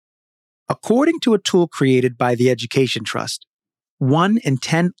According to a tool created by the Education Trust, 1 in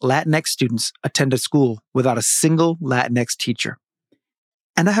 10 Latinx students attend a school without a single Latinx teacher.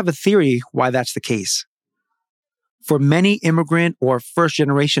 And I have a theory why that's the case. For many immigrant or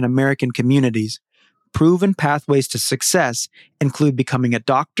first-generation American communities, proven pathways to success include becoming a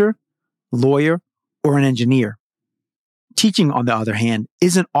doctor, lawyer, or an engineer. Teaching, on the other hand,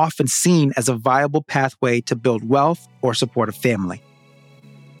 isn't often seen as a viable pathway to build wealth or support a family.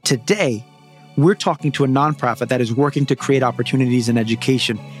 Today, we're talking to a nonprofit that is working to create opportunities in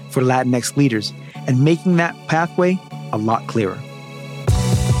education for Latinx leaders and making that pathway a lot clearer.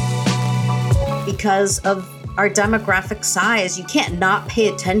 Because of our demographic size, you can't not pay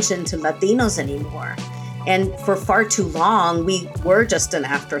attention to Latinos anymore. And for far too long, we were just an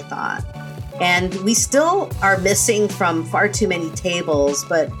afterthought. And we still are missing from far too many tables,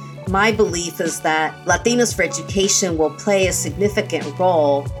 but my belief is that Latinos for Education will play a significant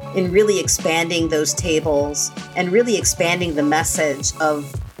role in really expanding those tables and really expanding the message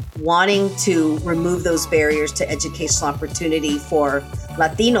of wanting to remove those barriers to educational opportunity for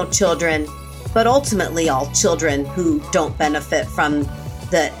Latino children, but ultimately all children who don't benefit from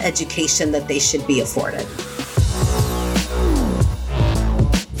the education that they should be afforded.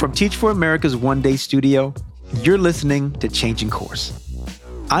 From Teach for America's One Day Studio, you're listening to Changing Course.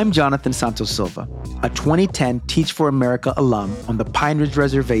 I'm Jonathan Santos Silva, a 2010 Teach for America alum on the Pine Ridge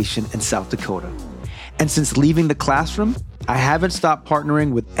Reservation in South Dakota. And since leaving the classroom, I haven't stopped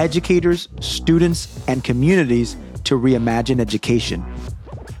partnering with educators, students, and communities to reimagine education.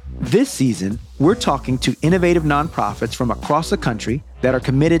 This season, we're talking to innovative nonprofits from across the country that are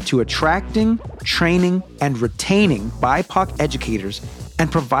committed to attracting, training, and retaining BIPOC educators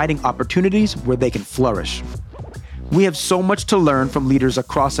and providing opportunities where they can flourish. We have so much to learn from leaders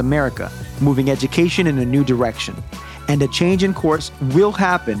across America, moving education in a new direction. And a change in course will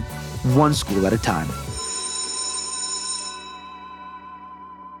happen one school at a time.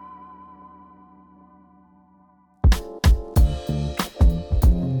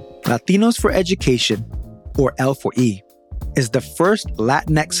 Latinos for Education, or L4E, is the first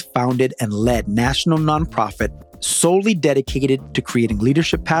Latinx-founded and led national nonprofit solely dedicated to creating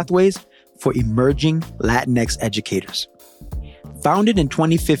leadership pathways for emerging Latinx educators. Founded in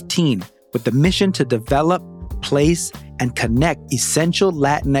 2015 with the mission to develop, place, and connect essential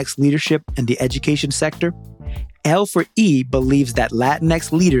Latinx leadership in the education sector, L4E believes that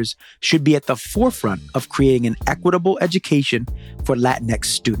Latinx leaders should be at the forefront of creating an equitable education for Latinx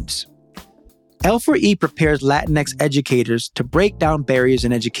students. L4E prepares Latinx educators to break down barriers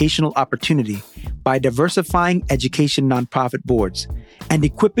in educational opportunity by diversifying education nonprofit boards and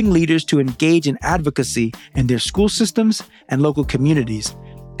equipping leaders to engage in advocacy in their school systems and local communities,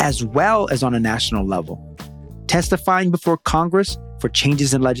 as well as on a national level, testifying before Congress for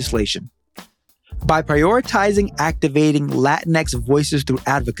changes in legislation. By prioritizing activating Latinx voices through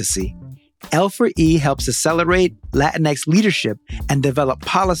advocacy, L4E helps accelerate Latinx leadership and develop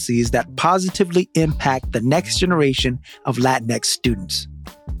policies that positively impact the next generation of Latinx students.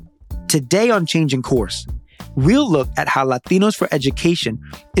 Today on Changing Course, we'll look at how Latinos for Education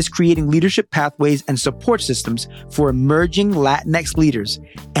is creating leadership pathways and support systems for emerging Latinx leaders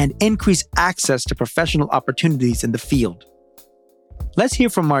and increase access to professional opportunities in the field. Let's hear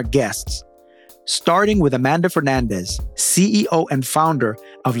from our guests, starting with Amanda Fernandez, CEO and founder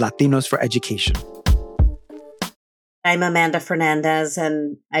of Latinos for Education. I'm Amanda Fernandez,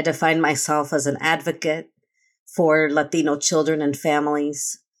 and I define myself as an advocate for Latino children and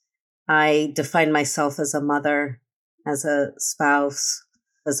families. I define myself as a mother, as a spouse,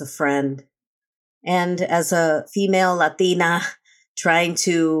 as a friend, and as a female Latina trying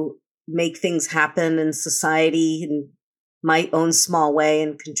to make things happen in society in my own small way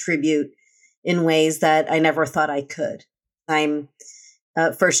and contribute in ways that I never thought I could. I'm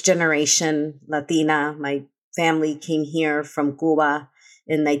first generation Latina. My family came here from Cuba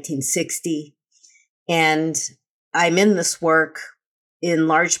in 1960. And I'm in this work in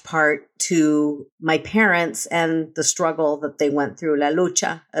large part to my parents and the struggle that they went through, la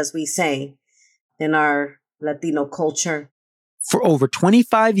lucha, as we say, in our Latino culture. For over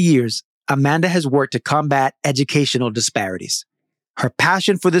 25 years, Amanda has worked to combat educational disparities. Her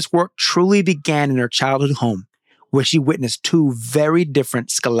passion for this work truly began in her childhood home, where she witnessed two very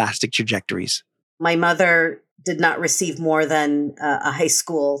different scholastic trajectories. My mother did not receive more than a high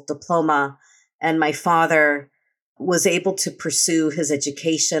school diploma, and my father was able to pursue his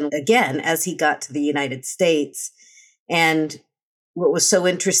education again as he got to the United States. And what was so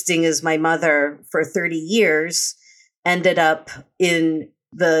interesting is my mother, for 30 years, ended up in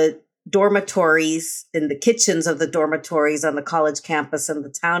the dormitories, in the kitchens of the dormitories on the college campus in the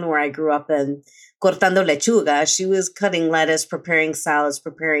town where I grew up in, cortando lechuga. She was cutting lettuce, preparing salads,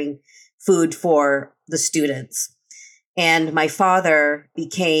 preparing food for the students. And my father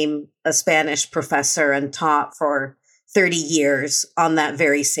became a Spanish professor and taught for 30 years on that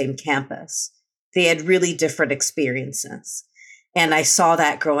very same campus. They had really different experiences. And I saw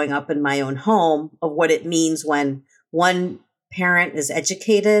that growing up in my own home of what it means when one parent is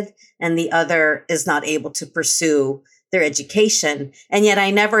educated and the other is not able to pursue their education. And yet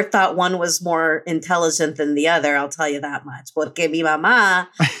I never thought one was more intelligent than the other. I'll tell you that much. Porque mi mamá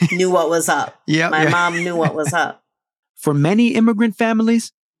knew what was up. My mom knew what was up. For many immigrant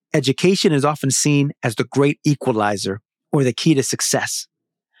families, education is often seen as the great equalizer or the key to success.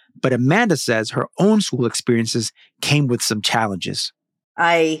 But Amanda says her own school experiences came with some challenges.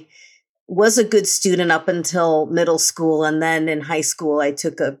 I was a good student up until middle school. And then in high school, I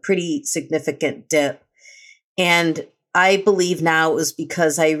took a pretty significant dip. And I believe now it was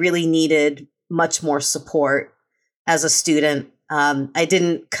because I really needed much more support as a student. I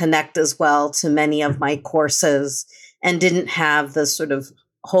didn't connect as well to many of my courses and didn't have the sort of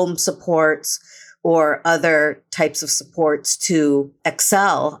home supports or other types of supports to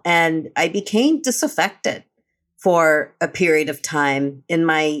excel. And I became disaffected for a period of time in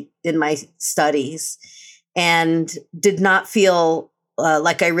my studies and did not feel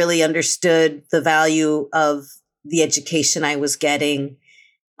like I really understood the value of the education I was getting.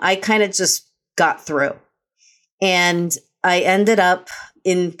 I kind of just got through. And I ended up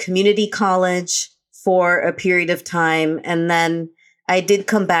in community college for a period of time. And then I did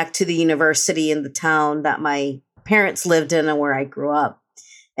come back to the university in the town that my parents lived in and where I grew up,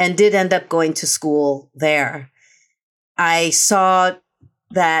 and did end up going to school there. I saw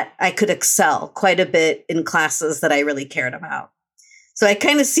that I could excel quite a bit in classes that I really cared about. So I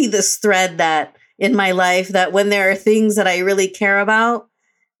kind of see this thread that in my life that when there are things that I really care about,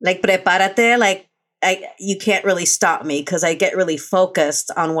 like prepárate, like you can't really stop me because I get really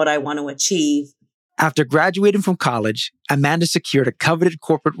focused on what I want to achieve. After graduating from college, Amanda secured a coveted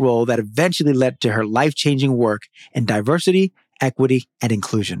corporate role that eventually led to her life-changing work in diversity, equity, and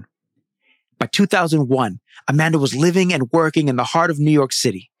inclusion. By 2001, Amanda was living and working in the heart of New York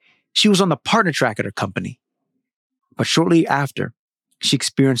City. She was on the partner track at her company. But shortly after, she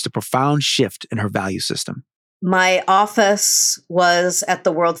experienced a profound shift in her value system. My office was at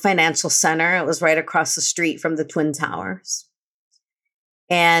the World Financial Center. It was right across the street from the Twin Towers.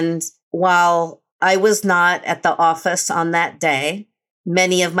 And while I was not at the office on that day,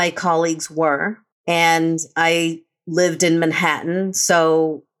 many of my colleagues were, and I lived in Manhattan.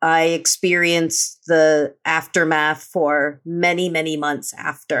 So I experienced the aftermath for many, many months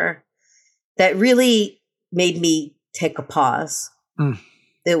after that really made me take a pause.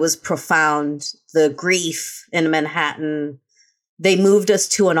 It was profound. The grief in Manhattan. They moved us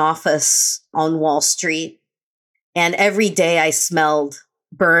to an office on Wall Street, and every day I smelled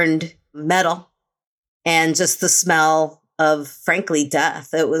burned metal and just the smell of, frankly,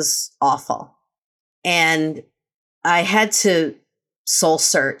 death. It was awful. And I had to soul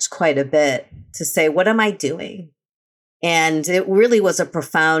search quite a bit to say, what am I doing? And it really was a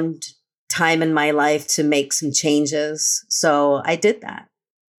profound time in my life to make some changes. So I did that.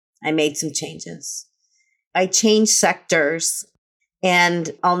 I made some changes. I changed sectors, and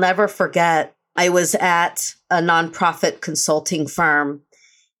I'll never forget, I was at a nonprofit consulting firm.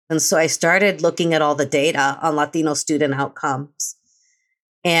 And so I started looking at all the data on Latino student outcomes,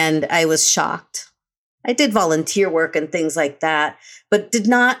 and I was shocked. I did volunteer work and things like that, but did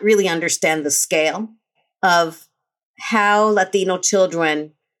not really understand the scale of how Latino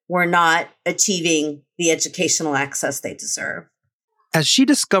children were not achieving the educational access they deserve. As she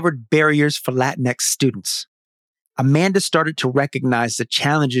discovered barriers for Latinx students, Amanda started to recognize the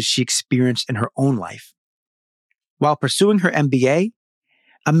challenges she experienced in her own life. While pursuing her MBA,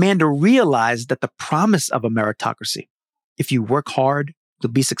 Amanda realized that the promise of a meritocracy, if you work hard,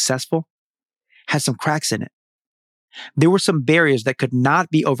 you'll be successful, had some cracks in it. There were some barriers that could not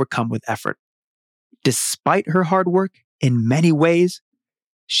be overcome with effort. Despite her hard work, in many ways,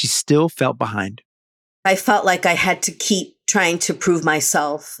 she still felt behind. I felt like I had to keep trying to prove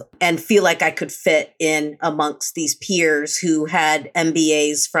myself and feel like I could fit in amongst these peers who had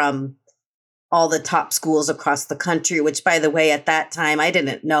MBAs from all the top schools across the country, which, by the way, at that time, I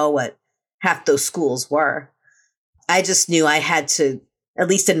didn't know what half those schools were. I just knew I had to, at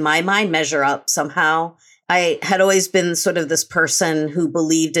least in my mind, measure up somehow. I had always been sort of this person who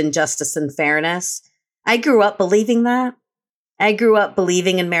believed in justice and fairness. I grew up believing that. I grew up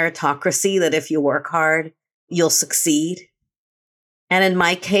believing in meritocracy, that if you work hard, you'll succeed. And in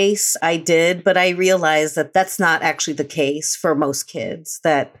my case, I did, but I realized that that's not actually the case for most kids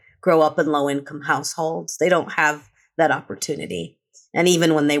that grow up in low-income households. They don't have that opportunity. And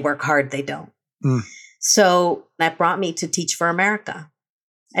even when they work hard, they don't. Mm. So that brought me to Teach for America.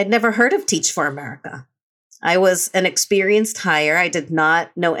 I'd never heard of Teach for America. I was an experienced hire. I did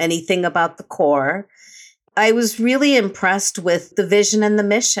not know anything about the core. I was really impressed with the vision and the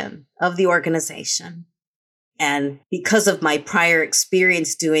mission of the organization. And because of my prior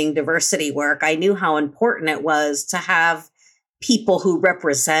experience doing diversity work, I knew how important it was to have people who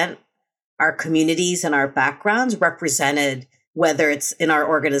represent our communities and our backgrounds represented, whether it's in our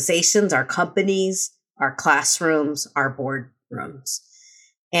organizations, our companies, our classrooms, our boardrooms.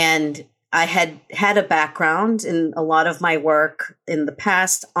 And I had a background in a lot of my work in the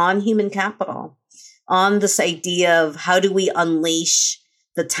past on human capital, on this idea of how do we unleash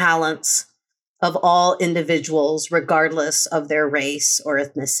the talents of all individuals, regardless of their race or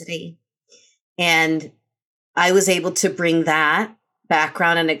ethnicity. And I was able to bring that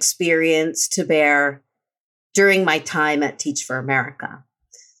background and experience to bear during my time at Teach for America.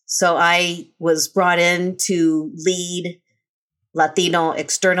 So I was brought in to lead Latino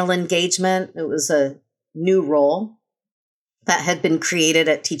external engagement. It was a new role that had been created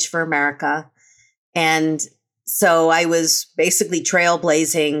at Teach for America. And so I was basically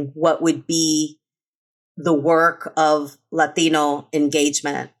trailblazing what would be the work of Latino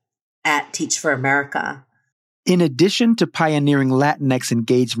engagement at Teach for America. In addition to pioneering Latinx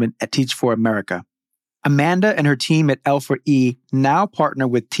engagement at Teach for America, Amanda and her team at L4E now partner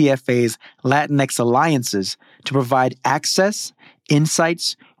with TFA's Latinx Alliances to provide access,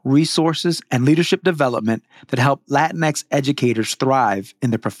 insights, resources, and leadership development that help Latinx educators thrive in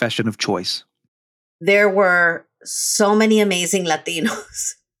their profession of choice. There were so many amazing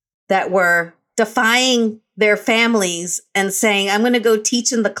Latinos that were defying their families and saying, I'm going to go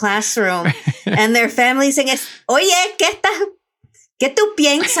teach in the classroom. And their families saying, Oye, ¿qué tú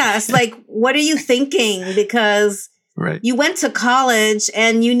piensas? Like, what are you thinking? Because you went to college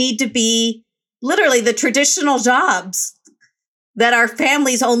and you need to be literally the traditional jobs that our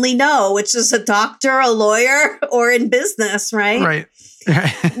families only know, which is a doctor, a lawyer, or in business, right? Right.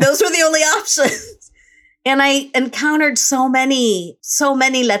 Those were the only options. And I encountered so many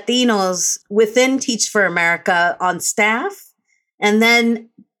Latinos within Teach for America on staff, and then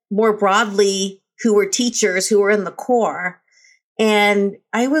more broadly, who were teachers who were in the core. And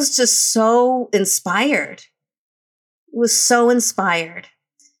I was just so inspired. Was so inspired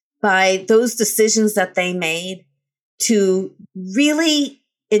by those decisions that they made to really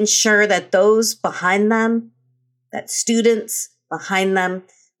ensure that those behind them, that students behind them,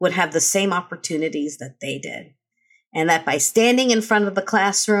 would have the same opportunities that they did. And that by standing in front of the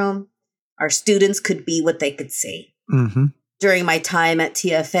classroom, our students could be what they could see. Mm-hmm. During my time at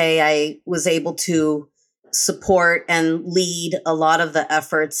TFA, I was able to support and lead a lot of the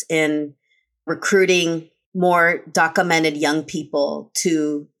efforts in recruiting more documented young people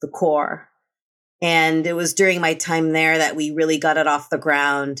to the core. And it was during my time there that we really got it off the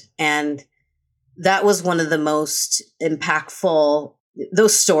ground. And that was one of the most impactful,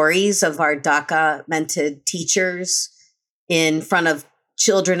 those stories of our documented teachers in front of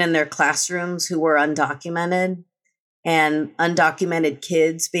children in their classrooms who were undocumented, and undocumented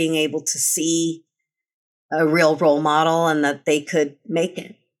kids being able to see a real role model and that they could make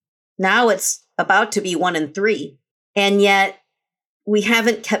it. Now it's about to be 1 in 3. And yet we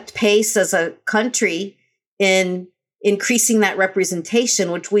haven't kept pace as a country in increasing that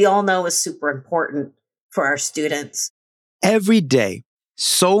representation, which we all know is super important for our students. Every day,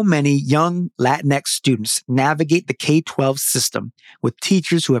 so many young Latinx students navigate the K-12 system with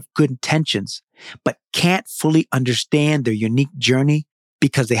teachers who have good intentions, but can't fully understand their unique journey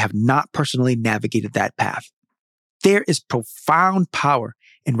because they have not personally navigated that path. There is profound power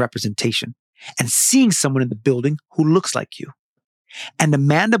in representation and seeing someone in the building who looks like you. And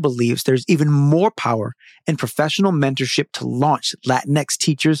Amanda believes there's even more power in professional mentorship to launch Latinx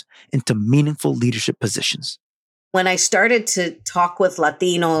teachers into meaningful leadership positions. When I started to talk with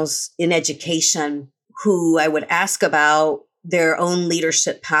Latinos in education, who I would ask about their own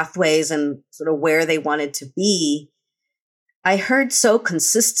leadership pathways and sort of where they wanted to be, I heard so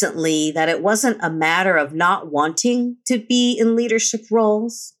consistently that it wasn't a matter of not wanting to be in leadership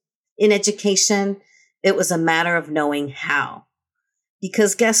roles in education. It was a matter of knowing how.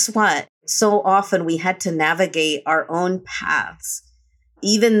 Because guess what? So often we had to navigate our own paths.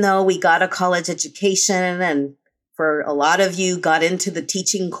 Even though we got a college education, and for a lot of you got into the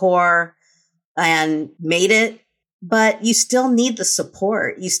teaching core and made it, but you still need the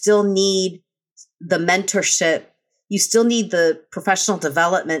support. You still need the mentorship. you still need the professional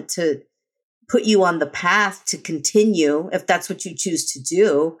development to put you on the path to continue, if that's what you choose to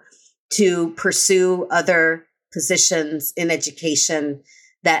do, to pursue other positions in education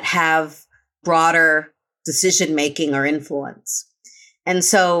that have broader decision-making or influence. And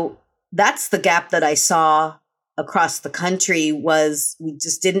so that's the gap that I saw across the country, was we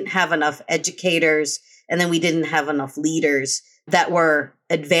just didn't have enough educators, and then we didn't have enough leaders that were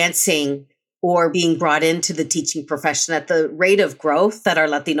advancing or being brought into the teaching profession at the rate of growth that our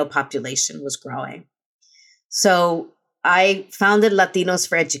Latino population was growing. So I founded Latinos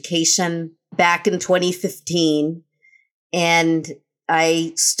for Education back in 2015, and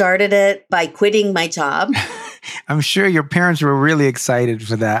I started it by quitting my job. I'm sure your parents were really excited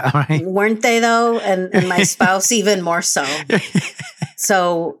for that, right? Weren't they, though? And my spouse even more so.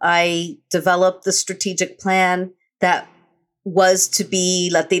 So I developed the strategic plan that was to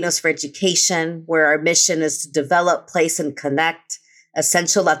be Latinos for Education, where our mission is to develop, place, and connect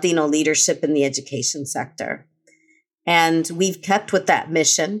essential Latino leadership in the education sector. And we've kept with that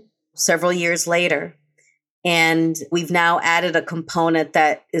mission several years later. And we've now added a component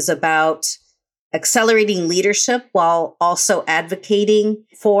that is about accelerating leadership while also advocating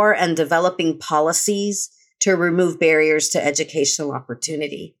for and developing policies to remove barriers to educational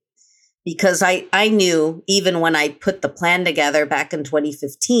opportunity. Because I knew, even when I put the plan together back in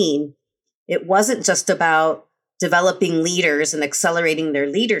 2015, it wasn't just about developing leaders and accelerating their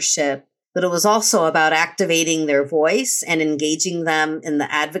leadership, but it was also about activating their voice and engaging them in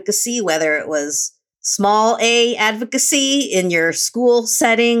the advocacy, whether it was small a advocacy in your school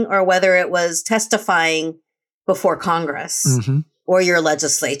setting or whether it was testifying before Congress or your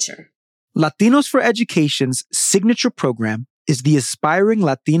legislature. Latinos for Education's signature program is the Aspiring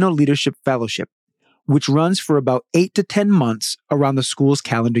Latino Leadership Fellowship, which runs for about 8 to 10 months around the school's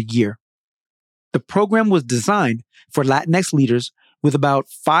calendar year. The program was designed for Latinx leaders with about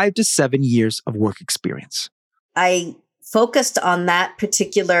 5 to 7 years of work experience. I focused on that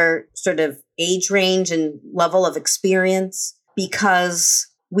particular sort of age range and level of experience because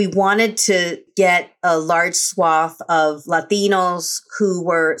we wanted to get a large swath of Latinos who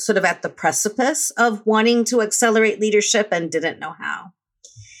were sort of at the precipice of wanting to accelerate leadership and didn't know how.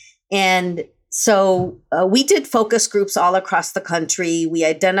 And so we did focus groups all across the country. We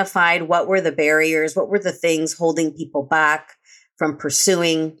identified what were the barriers, what were the things holding people back from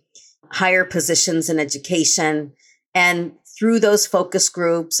pursuing higher positions in education. And through those focus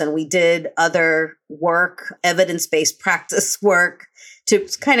groups, and we did other work, evidence-based practice work, to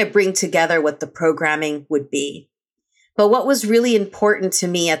kind of bring together what the programming would be. But what was really important to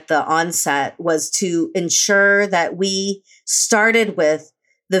me at the onset was to ensure that we started with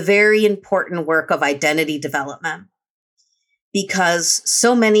the very important work of identity development, because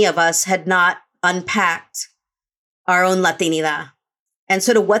so many of us had not unpacked our own Latinidad and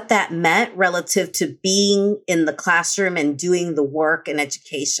sort of what that meant relative to being in the classroom and doing the work in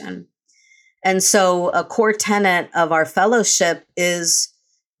education. And so a core tenet of our fellowship is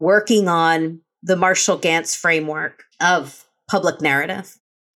working on the Marshall-Ganz framework of public narrative.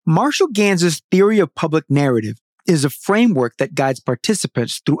 Marshall-Ganz's theory of public narrative is a framework that guides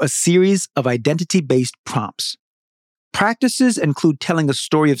participants through a series of identity-based prompts. Practices include telling a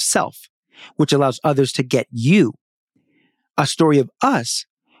story of self, which allows others to get you, a story of us,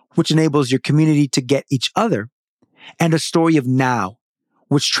 which enables your community to get each other, and a story of now,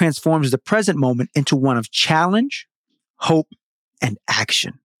 which transforms the present moment into one of challenge, hope, and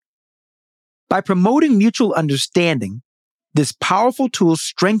action. By promoting mutual understanding, this powerful tool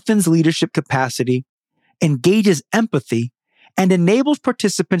strengthens leadership capacity, engages empathy, and enables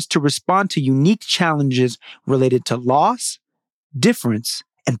participants to respond to unique challenges related to loss, difference,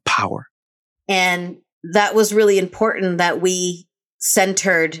 and power. And that was really important that we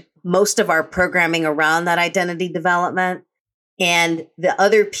centered most of our programming around that identity development. And the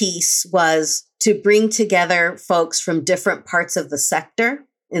other piece was to bring together folks from different parts of the sector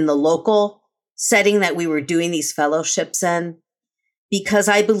in the local setting that we were doing these fellowships in, because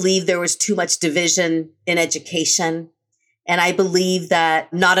I believe there was too much division in education. And I believe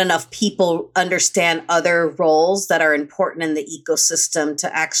that not enough people understand other roles that are important in the ecosystem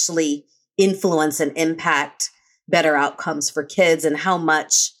to actually influence and impact better outcomes for kids, and how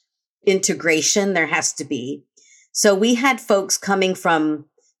much integration there has to be. So we had folks coming from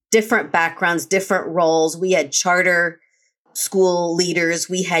different backgrounds, different roles. We had charter school leaders.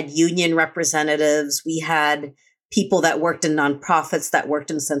 We had union representatives. We had people that worked in nonprofits, that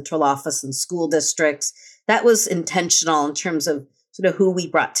worked in central office and school districts. That was intentional in terms of sort of who we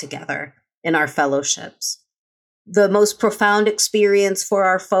brought together in our fellowships. The most profound experience for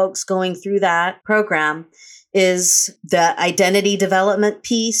our folks going through that program is the identity development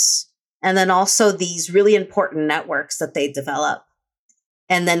piece, and then also these really important networks that they develop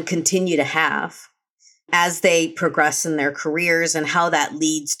and then continue to have as they progress in their careers, and how that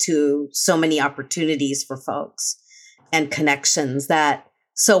leads to so many opportunities for folks and connections that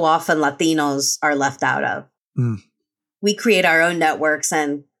so often Latinos are left out of. We create our own networks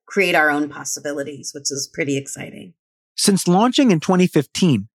and create our own possibilities, which is pretty exciting. Since launching in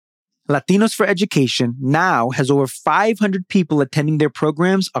 2015, Latinos for Education now has over 500 people attending their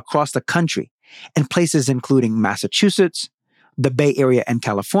programs across the country in places including Massachusetts, the Bay Area and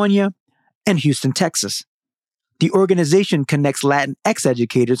California, and Houston, Texas. The organization connects Latinx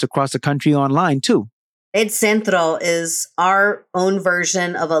educators across the country online, too. Ed Centro is our own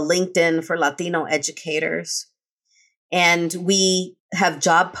version of a LinkedIn for Latino educators. And we have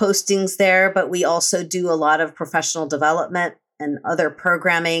job postings there, but we also do a lot of professional development and other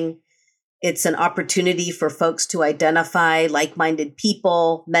programming. It's an opportunity for folks to identify like-minded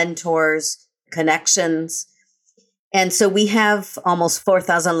people, mentors, connections. And so we have almost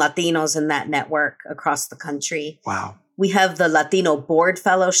 4,000 Latinos in that network across the country. Wow. We have the Latino Board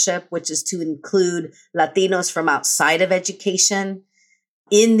Fellowship, which is to include Latinos from outside of education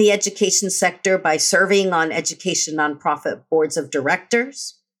in the education sector by serving on education nonprofit boards of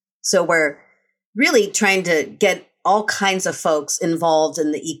directors. So we're really trying to get all kinds of folks involved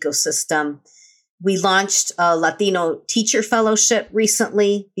in the ecosystem. We launched a Latino Teacher Fellowship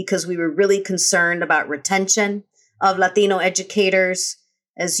recently because we were really concerned about retention of Latino educators.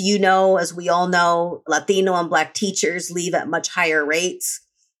 As you know, as we all know, Latino and Black teachers leave at much higher rates.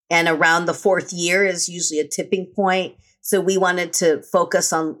 And around the fourth year is usually a tipping point. So we wanted to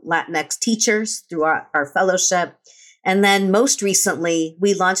focus on Latinx teachers through our fellowship. And then most recently,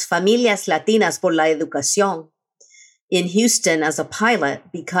 we launched Familias Latinas por la Educación in Houston as a pilot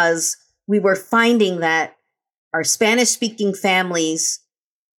because we were finding that our Spanish-speaking families,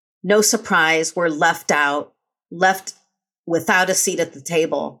 no surprise, were left without a seat at the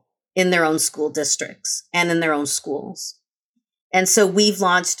table in their own school districts and in their own schools. And so we've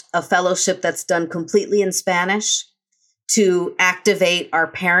launched a fellowship that's done completely in Spanish to activate our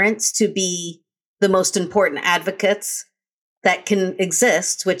parents to be the most important advocates that can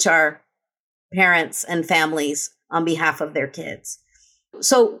exist, which are parents and families on behalf of their kids.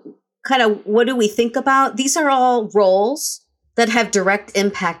 So kind of what do we think about? These are all roles that have direct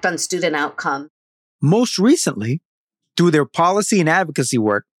impact on student outcome. Most recently, through their policy and advocacy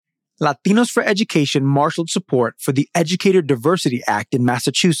work, Latinos for Education marshaled support for the Educator Diversity Act in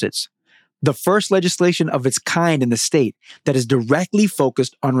Massachusetts, the first legislation of its kind in the state that is directly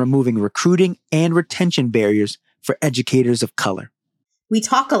focused on removing recruiting and retention barriers for educators of color. We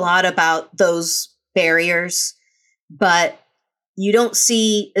talk a lot about those barriers, but you don't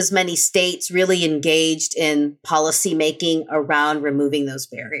see as many states really engaged in policymaking around removing those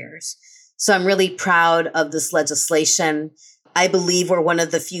barriers. So I'm really proud of this legislation. I believe we're one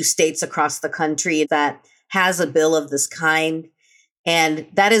of the few states across the country that has a bill of this kind. And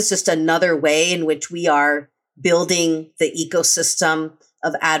that is just another way in which we are building the ecosystem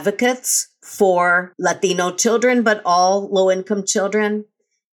of advocates for Latino children, but all low-income children.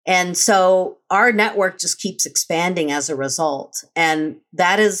 And so our network just keeps expanding as a result. And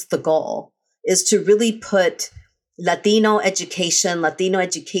that is the goal, is to really put Latino education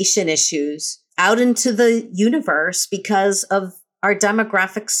issues out into the universe because of our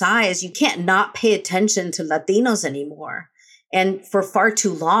demographic size. You can't not pay attention to Latinos anymore. And for far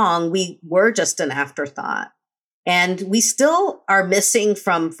too long, we were just an afterthought. And we still are missing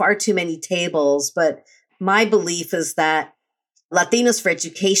from far too many tables. But my belief is that Latinos for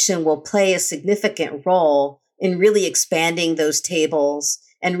Education will play a significant role in really expanding those tables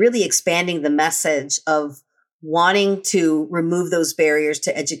and really expanding the message of wanting to remove those barriers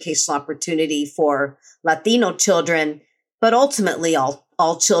to educational opportunity for Latino children, but ultimately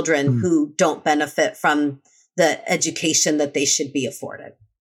all children who don't benefit from the education that they should be afforded.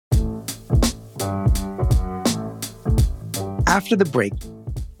 After the break,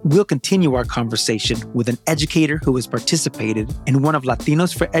 we'll continue our conversation with an educator who has participated in one of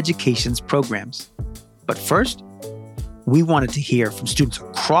Latinos for Education's programs. But first, we wanted to hear from students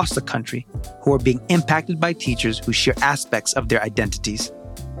across the country who are being impacted by teachers who share aspects of their identities.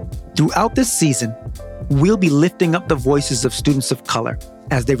 Throughout this season, we'll be lifting up the voices of students of color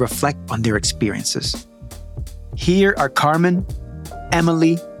as they reflect on their experiences. Here are Carmen,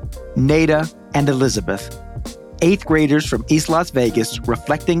 Emily, Nada, and Elizabeth, 8th graders from East Las Vegas,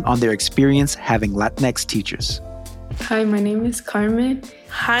 reflecting on their experience having Latinx teachers. Hi, my name is Carmen.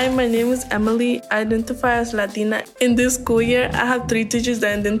 Hi, my name is Emily. I identify as Latina. In this school year, I have 3 teachers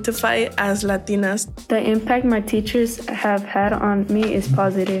that identify as Latinas. The impact my teachers have had on me is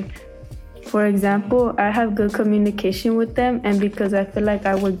positive. For example, I have good communication with them, and because I feel like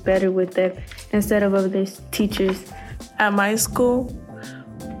I work better with them instead of other teachers. At my school,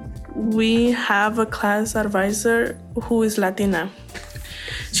 we have a class advisor who is Latina.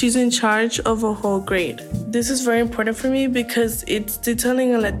 She's in charge of a whole grade. This is very important for me because it's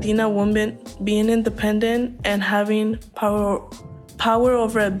detailing a Latina woman being independent and having power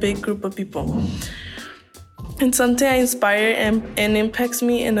over a big group of people. It's something I inspire and impacts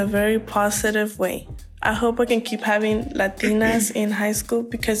me in a very positive way. I hope I can keep having Latinas in high school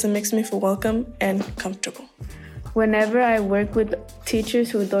because it makes me feel welcome and comfortable. Whenever I work with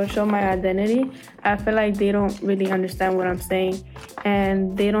teachers who don't show my identity, I feel like they don't really understand what I'm saying,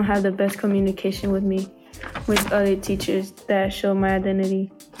 and they don't have the best communication with me, with other teachers that show my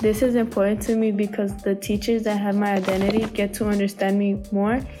identity. This is important to me because the teachers that have my identity get to understand me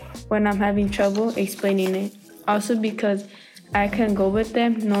more when I'm having trouble explaining it. Also because I can go with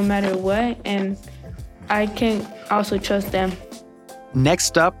them no matter what, and I can also trust them.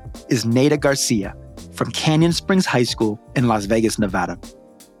 Next up is Neda Garcia from Canyon Springs High School in Las Vegas, Nevada.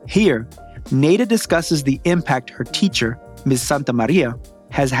 Here, Neda discusses the impact her teacher, Ms. Santa Maria,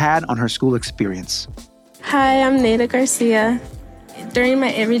 has had on her school experience. Hi, I'm Neda Garcia. During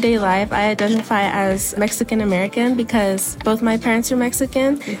my everyday life, I identify as Mexican American because both my parents are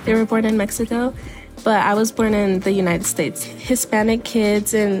Mexican. They were born in Mexico, but I was born in the United States. Hispanic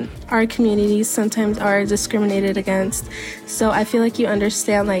kids in our communities sometimes are discriminated against. So I feel like you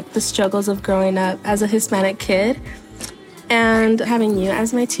understand the struggles of growing up as a Hispanic kid. And having you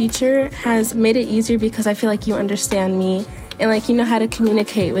as my teacher has made it easier because I feel like you understand me and you know how to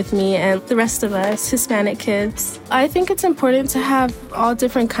communicate with me and the rest of us Hispanic kids. I think it's important to have all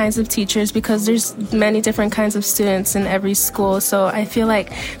different kinds of teachers because there's many different kinds of students in every school. So I feel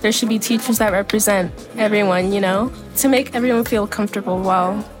like there should be teachers that represent everyone, to make everyone feel comfortable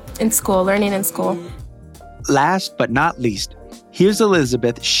while in school, learning in school. Last but not least, here's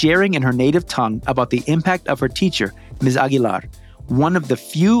Elizabeth sharing in her native tongue about the impact of her teacher, Ms. Aguilar, one of the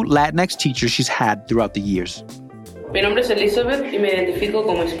few Latinx teachers she's had throughout the years. Mi nombre es Elizabeth y me identifico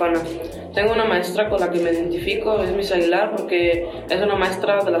como hispana. Tengo una maestra con la que me identifico, es Miss Aguilar, porque es una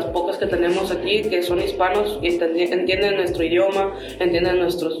maestra de las pocas que tenemos aquí que son hispanos y entienden nuestro idioma, entienden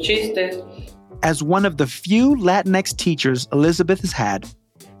nuestros chistes. As one of the few Latinx teachers Elizabeth has had,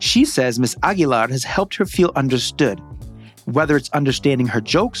 she says Ms. Aguilar has helped her feel understood, whether it's understanding her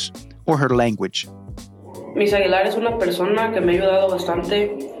jokes or her language. Miss Aguilar es una persona que me ha ayudado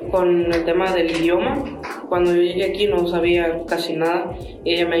bastante con el tema del idioma. Cuando yo llegué aquí no sabía casi nada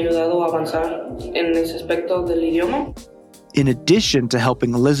y ella me ha ayudado a avanzar en ese aspecto del idioma. In addition to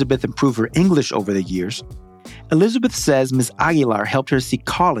helping Elizabeth improve her English over the years, Elizabeth says Ms. Aguilar helped her see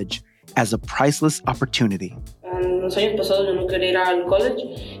college as a priceless opportunity. En los años pasados yo no quería ir al college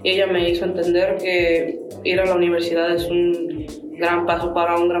y ella me hizo entender que ir a la universidad es un gran paso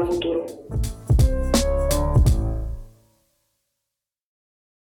para un gran futuro.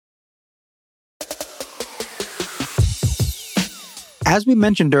 As we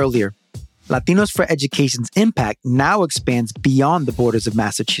mentioned earlier, Latinos for Education's impact now expands beyond the borders of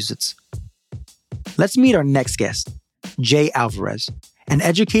Massachusetts. Let's meet our next guest, Jay Alvarez, an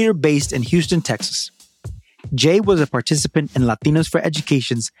educator based in Houston, Texas. Jay was a participant in Latinos for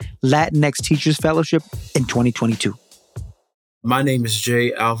Education's Latinx Teachers Fellowship in 2022. My name is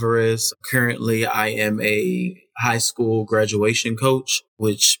Jay Alvarez. Currently, I am a high school graduation coach,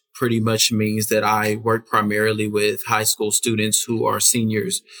 which pretty much means that I work primarily with high school students who are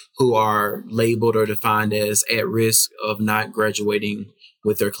seniors who are labeled or defined as at risk of not graduating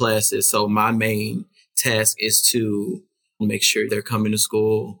with their classes. So my main task is to make sure they're coming to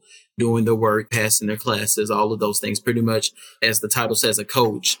school, doing their work, passing their classes, all of those things. Pretty much, as the title says, a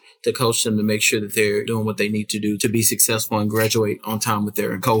coach, to coach them to make sure that they're doing what they need to do to be successful and graduate on time with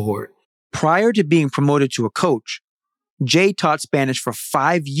their cohort. Prior to being promoted to a coach, Jay taught Spanish for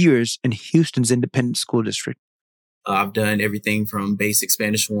 5 years in Houston's independent school district. I've done everything from basic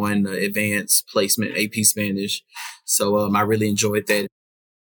Spanish 1, advanced placement, AP Spanish. So I really enjoyed that.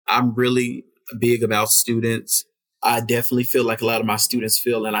 I'm really big about students. I definitely feel like a lot of my students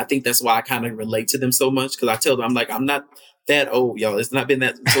feel, and I think that's why I kind of relate to them so much, because I tell them, I'm not that old, y'all. It's not been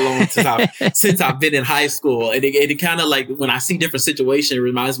that so long since I've been in high school. And it kind of when I see different situations, it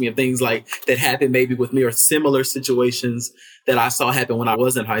reminds me of things that happened maybe with me or similar situations that I saw happen when I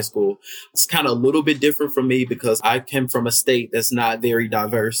was in high school. It's kind of a little bit different for me because I came from a state that's not very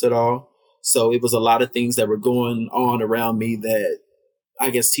diverse at all. So it was a lot of things that were going on around me that I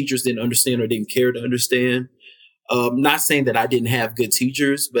guess teachers didn't understand or didn't care to understand. Not saying that I didn't have good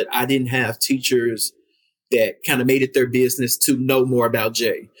teachers, but I didn't have teachers that kind of made it their business to know more about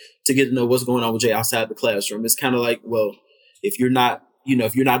Jay, to get to know what's going on with Jay outside the classroom. It's kind of like, well, if you're not a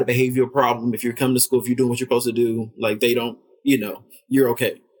behavioral problem, if you're coming to school, if you're doing what you're supposed to do, like they don't, you're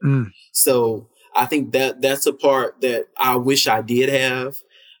okay. So I think that's a part that I wish I did have.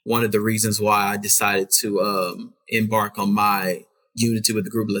 One of the reasons why I decided to embark on my unity with the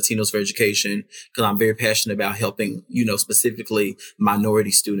group Latinos for Education, because I'm very passionate about helping, specifically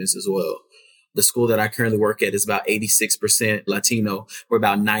minority students as well. The school that I currently work at is about 86% Latino. We're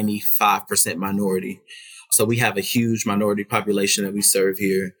about 95% minority. So we have a huge minority population that we serve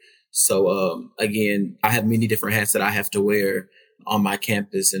here. So again, I have many different hats that I have to wear on my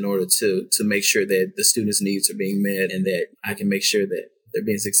campus in order to make sure that the students' needs are being met and that I can make sure that they're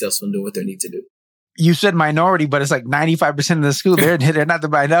being successful in doing what they need to do. You said minority, but it's like 95% of the school. They're not the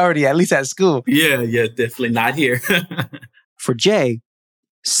minority, at least at school. Yeah, definitely not here. For Jay,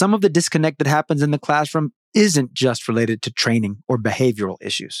 some of the disconnect that happens in the classroom isn't just related to training or behavioral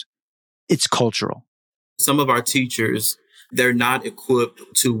issues. It's cultural. Some of our teachers, they're not equipped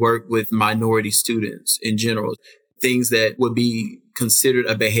to work with minority students in general. Things that would be considered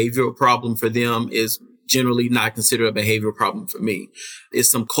a behavioral problem for them is generally not considered a behavioral problem for me.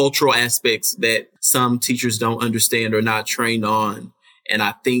 It's some cultural aspects that some teachers don't understand or not trained on. And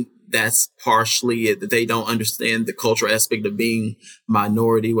I think that's partially it, that they don't understand the cultural aspect of being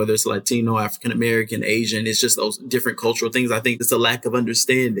minority, whether it's Latino, African-American, Asian. It's just those different cultural things. I think it's a lack of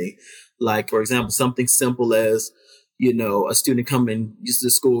understanding. Like, for example, something simple as, a student coming to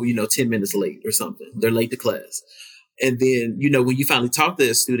school, 10 minutes late or something. They're late to class. And then, when you finally talk to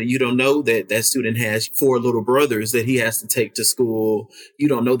that student, you don't know that that student has 4 little brothers that he has to take to school. You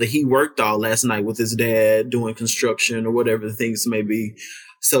don't know that he worked all last night with his dad doing construction or whatever the things may be.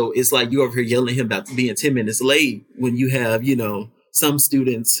 So it's like you over here yelling at him about being 10 minutes late when you have, some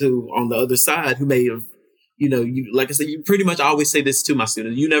students who on the other side who may have, like I said, you pretty much always say this to my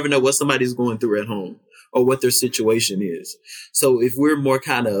students. You never know what somebody's going through at home or what their situation is. So if we're more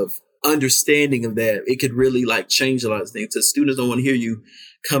kind of understanding of that, it could really change a lot of things. So students don't want to hear you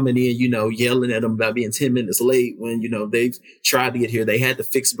coming in, yelling at them about being 10 minutes late when, they've tried to get here. They had to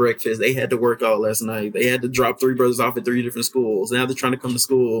fix breakfast. They had to work all last night. They had to drop 3 brothers off at 3 different schools. Now they're trying to come to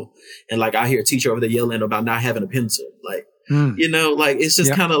school. And I hear a teacher over there yelling about not having a pencil. It's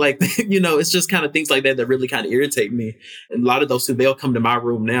just kind of it's just kind of things like that really kind of irritate me. And a lot of those two, they'll come to my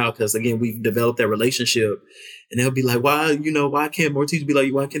room now because, again, we've developed that relationship. And they'll be like, why can't more teachers be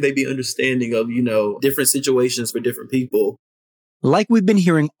like, why can't they be understanding of, different situations for different people? Like we've been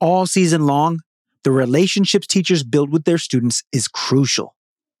hearing all season long, the relationships teachers build with their students is crucial.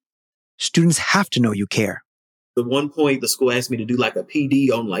 Students have to know you care. At one point, the school asked me to do a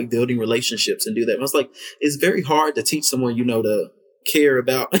PD on building relationships and do that. And I was like, it's very hard to teach someone, to care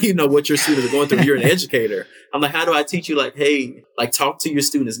about, what your students are going through. You're an educator. I'm like, how do I teach you hey, talk to your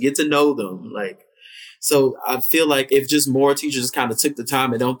students, get to know them. So I feel like if just more teachers kind of took the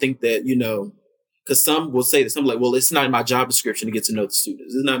time and don't think that, because some will say this, I'm like, well, it's not my job description to get to know the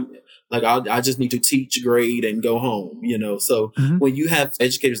students. It's not I just need to teach, grade, and go home, So when you have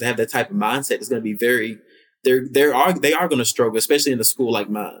educators that have that type of mindset, it's going to be they are going to struggle, especially in a school like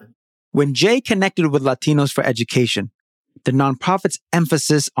mine. When Jay connected with Latinos for Education, the nonprofit's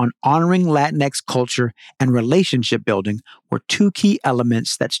emphasis on honoring Latinx culture and relationship building were 2 key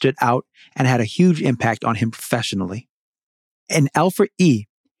elements that stood out and had a huge impact on him professionally. In L for E,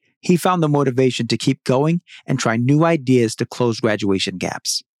 he found the motivation to keep going and try new ideas to close graduation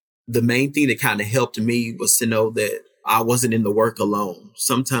gaps. The main thing that kind of helped me was to know that I wasn't in the work alone.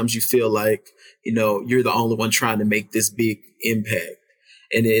 Sometimes you feel like, you're the only one trying to make this big impact.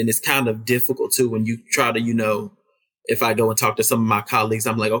 And it's kind of difficult too when you try to, if I go and talk to some of my colleagues,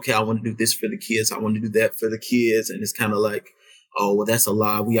 I'm like, okay, I want to do this for the kids. I want to do that for the kids. And it's kind of like, oh, well, that's a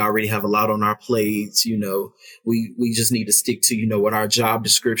lot. We already have a lot on our plates. We just need to stick to, what our job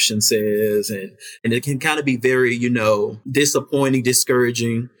description says. And it can kind of be very, disappointing,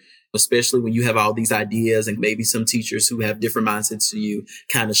 discouraging, especially when you have all these ideas and maybe some teachers who have different mindsets to you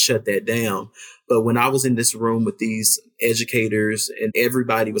kind of shut that down. But when I was in this room with these educators and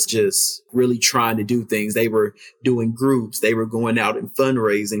everybody was just really trying to do things, they were doing groups, they were going out and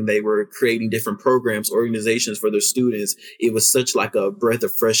fundraising, they were creating different programs, organizations for their students. It was such a breath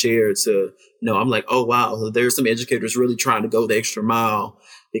of fresh air to know. I'm like, oh, wow, there's some educators really trying to go the extra mile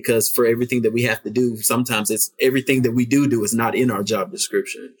because for everything that we have to do, sometimes it's everything that we do is not in our job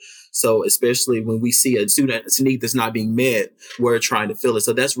description. So especially when we see a student's need that's not being met, we're trying to fill it.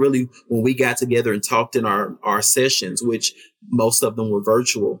 So that's really when we got together and talked in our sessions, which most of them were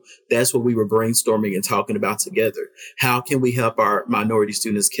virtual. That's what we were brainstorming and talking about together. How can we help our minority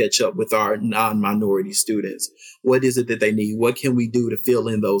students catch up with our non-minority students? What is it that they need? What can we do to fill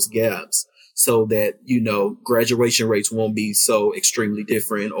in those gaps so that, graduation rates won't be so extremely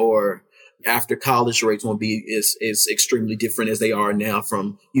different, or after college rates won't be as extremely different as they are now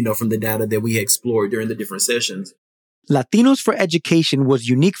from the data that we explored during the different sessions. Latinos for Education was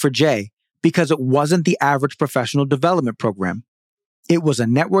unique for Jay because it wasn't the average professional development program. It was a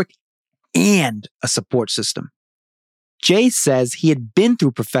network and a support system. Jay says he had been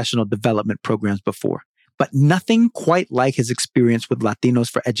through professional development programs before, but nothing quite like his experience with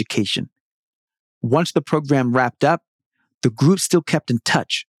Latinos for Education. Once the program wrapped up, the group still kept in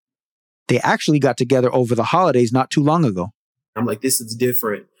touch. They actually got together over the holidays not too long ago. I'm like, this is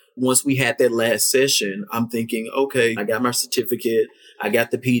different. Once we had that last session, I'm thinking, okay, I got my certificate. I got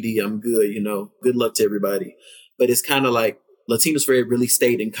the PD. I'm good. Good luck to everybody. But it's kind of like Latinos for Ed really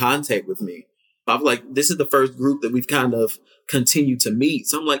stayed in contact with me. I'm like, this is the first group that we've kind of continued to meet.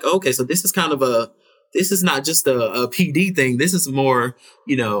 So I'm like, okay, so this is this is not just a PD thing. This is more,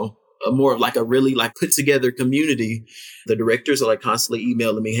 more of like a really put together community. The directors are constantly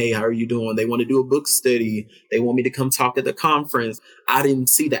emailing me, hey, how are you doing? They want to do a book study. They want me to come talk at the conference. I didn't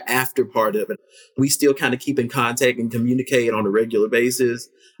see the after part of it. We still kind of keep in contact and communicate on a regular basis.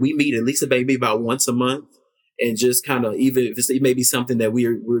 We meet at least maybe about once a month, and just kind of, even if it may be something that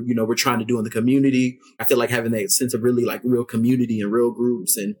we're trying to do in the community. I feel like having that sense of really real community and real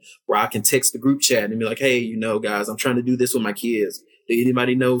groups, and where I can text the group chat and be like, hey, guys, I'm trying to do this with my kids. Do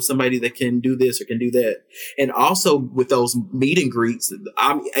anybody know somebody that can do this or can do that? And also with those meet and greets,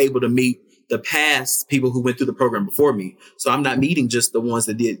 I'm able to meet the past people who went through the program before me. So I'm not meeting just the ones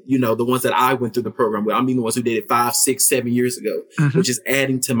that did, the ones that I went through the program with. I'm meeting the ones who did it 5, 6, 7 years ago, which is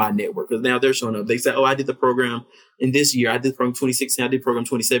adding to my network. Because now they're showing up. They say, oh, I did the program in this year. I did the program 2016. I did the program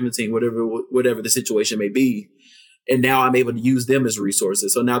 2017, whatever the situation may be. And now I'm able to use them as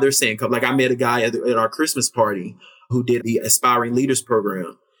resources. So now they're saying, I met a guy at our Christmas party who did the Aspiring Leaders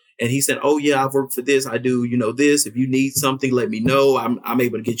program. And he said, oh, yeah, I've worked for this. I do, this. If you need something, let me know. I'm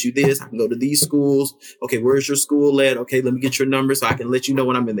able to get you this. I can go to these schools. Okay, where's your school at? Okay, let me get your number so I can let you know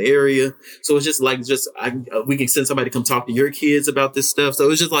when I'm in the area. So it's just we can send somebody to come talk to your kids about this stuff. So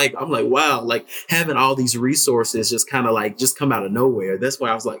it's just I'm like, wow, having all these resources just kind of just come out of nowhere. That's why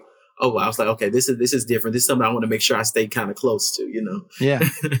I was like, oh, I was like, okay, this is different. This is something I want to make sure I stay kind of close to, Yeah.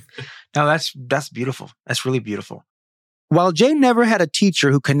 No, that's beautiful. That's really beautiful. While Jay never had a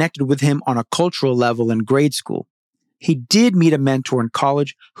teacher who connected with him on a cultural level in grade school, he did meet a mentor in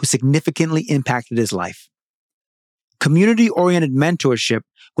college who significantly impacted his life. Community-oriented mentorship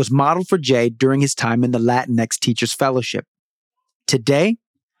was modeled for Jay during his time in the Latinx Teachers Fellowship. Today,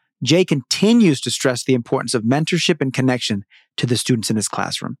 Jay continues to stress the importance of mentorship and connection to the students in his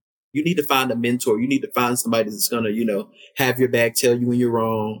classroom. You need to find a mentor. You need to find somebody that's going to, have your back, tell you when you're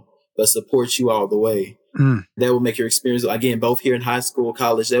wrong, but support you all the way. That will make your experience, again, both here in high school,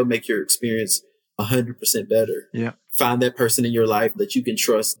 college, that will make your experience 100% better. Yeah. Find that person in your life that you can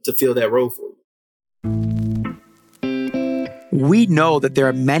trust to fill that role for you. We know that there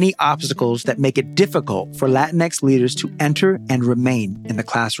are many obstacles that make it difficult for Latinx leaders to enter and remain in the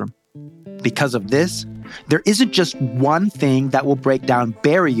classroom. Because of this, there isn't just one thing that will break down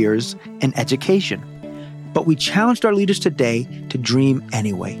barriers in education. But we challenged our leaders today to dream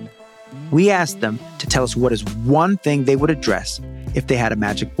anyway. We asked them to tell us what is one thing they would address if they had a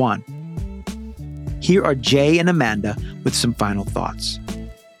magic wand. Here are Jay and Amanda with some final thoughts.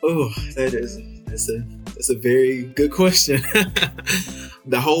 Oh, that's a very good question.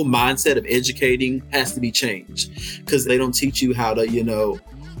 The whole mindset of educating has to be changed, because they don't teach you how to,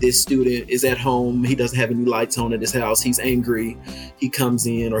 this student is at home. He doesn't have any lights on at his house. He's angry. He comes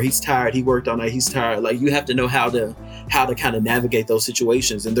in, or he's tired. He worked all night. He's tired. You have to know how to kind of navigate those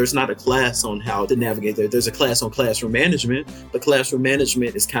situations. And there's not a class on how to navigate that. There's a class on classroom management, but classroom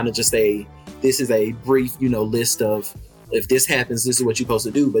management is kind of just this is a brief, list of, if this happens, this is what you're supposed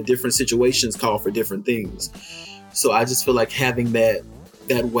to do. But different situations call for different things. So I just feel like having that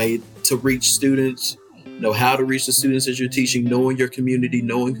way to reach students, know how to reach the students that you're teaching, knowing your community,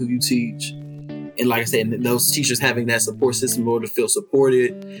 knowing who you teach. And like I said, those teachers having that support system in order to feel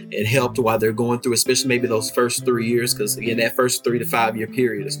supported and helped while they're going through, especially maybe those first 3 years, because again, that first 3 to 5 year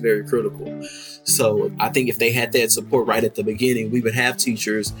period is very critical. So I think if they had that support right at the beginning, we would have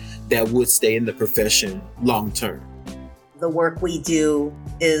teachers that would stay in the profession long term. the work we do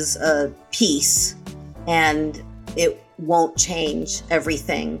is a piece and it won't change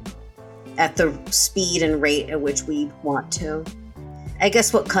everything at the speed and rate at which we want to. I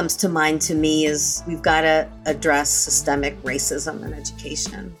guess what comes to mind to me is we've got to address systemic racism in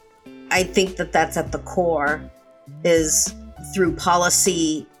education. I think that that's at the core, is through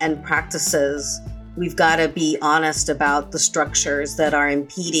policy and practices, we've got to be honest about the structures that are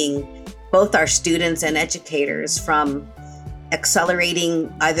impeding both our students and educators from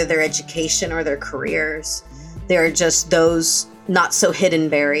accelerating either their education or their careers. There are just those not so hidden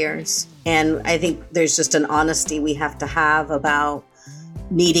barriers. And I think there's just an honesty we have to have about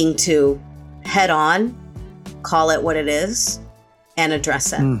needing to head on, call it what it is, and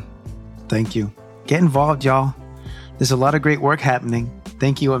address it. Thank you. Get involved, y'all. There's a lot of great work happening.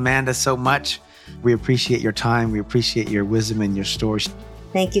 Thank you, Amanda, so much. We appreciate your time. We appreciate your wisdom and your stories.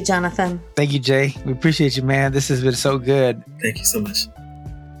 Thank you, Jonathan. Thank you, Jay. We appreciate you, man. This has been so good. Thank you so much.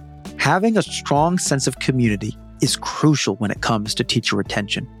 Having a strong sense of community is crucial when it comes to teacher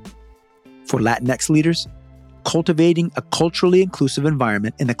retention. For Latinx leaders, cultivating a culturally inclusive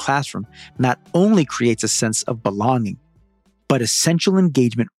environment in the classroom not only creates a sense of belonging, but essential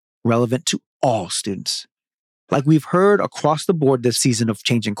engagement relevant to all students. Like we've heard across the board this season of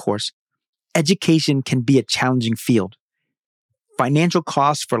Changing Course, education can be a challenging field. Financial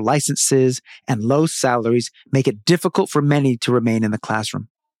costs for licenses and low salaries make it difficult for many to remain in the classroom.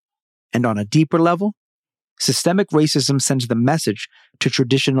 And on a deeper level, systemic racism sends the message to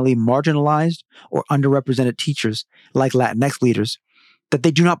traditionally marginalized or underrepresented teachers like Latinx leaders that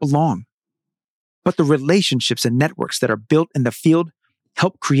they do not belong. But the relationships and networks that are built in the field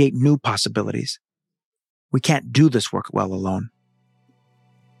help create new possibilities. We can't do this work well alone.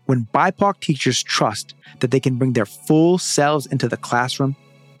 When BIPOC teachers trust that they can bring their full selves into the classroom,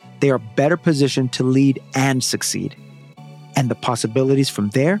 they are better positioned to lead and succeed. And the possibilities from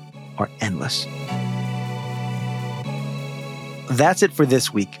there are endless. That's it for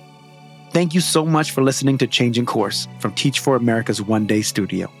this week. Thank you so much for listening to Changing Course from Teach for America's One Day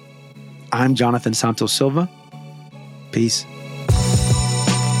Studio. I'm Jonathan Santos Silva. Peace.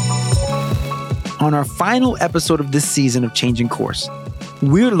 On our final episode of this season of Changing Course,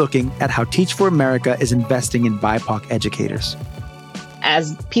 we're looking at how Teach for America is investing in BIPOC educators.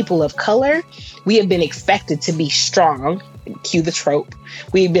 As people of color, we have been expected to be strong, cue the trope.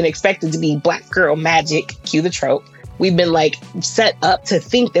 We've been expected to be Black girl magic, cue the trope. We've been set up to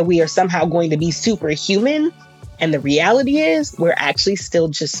think that we are somehow going to be superhuman. And the reality is we're actually still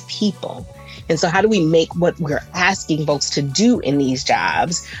just people. And so how do we make what we're asking folks to do in these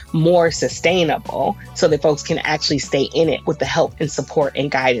jobs more sustainable so that folks can actually stay in it with the help and support and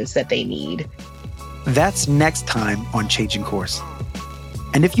guidance that they need? That's next time on Changing Course.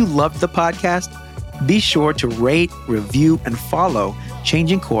 And if you loved the podcast, be sure to rate, review, and follow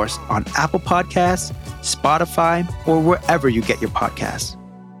Changing Course on Apple Podcasts, Spotify, or wherever you get your podcasts.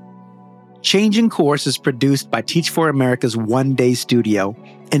 Changing Course is produced by Teach for America's One Day Studio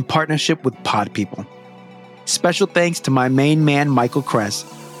in partnership with Pod People. Special thanks to my main man, Michael Kress,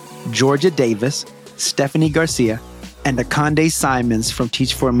 Georgia Davis, Stephanie Garcia, and Akande Simons from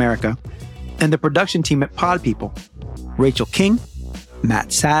Teach for America, and the production team at Pod People, Rachel King,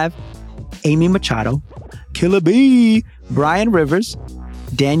 Matt Sav, Amy Machado, Killer B, Brian Rivers,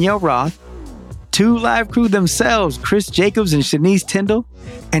 Danielle Roth, 2 Live Crew themselves, Chris Jacobs and Shanice Tyndall,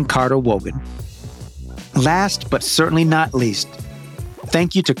 and Carter Wogan. Last but certainly not least,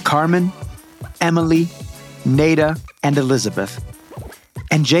 thank you to Carmen, Emily, Nada, and Elizabeth,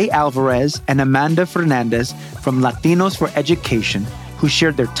 and Jay Alvarez and Amanda Fernandez from Latinos for Education, who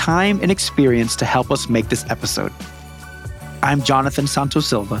shared their time and experience to help us make this episode. I'm Jonathan Santos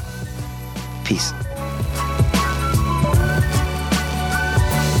Silva. Peace.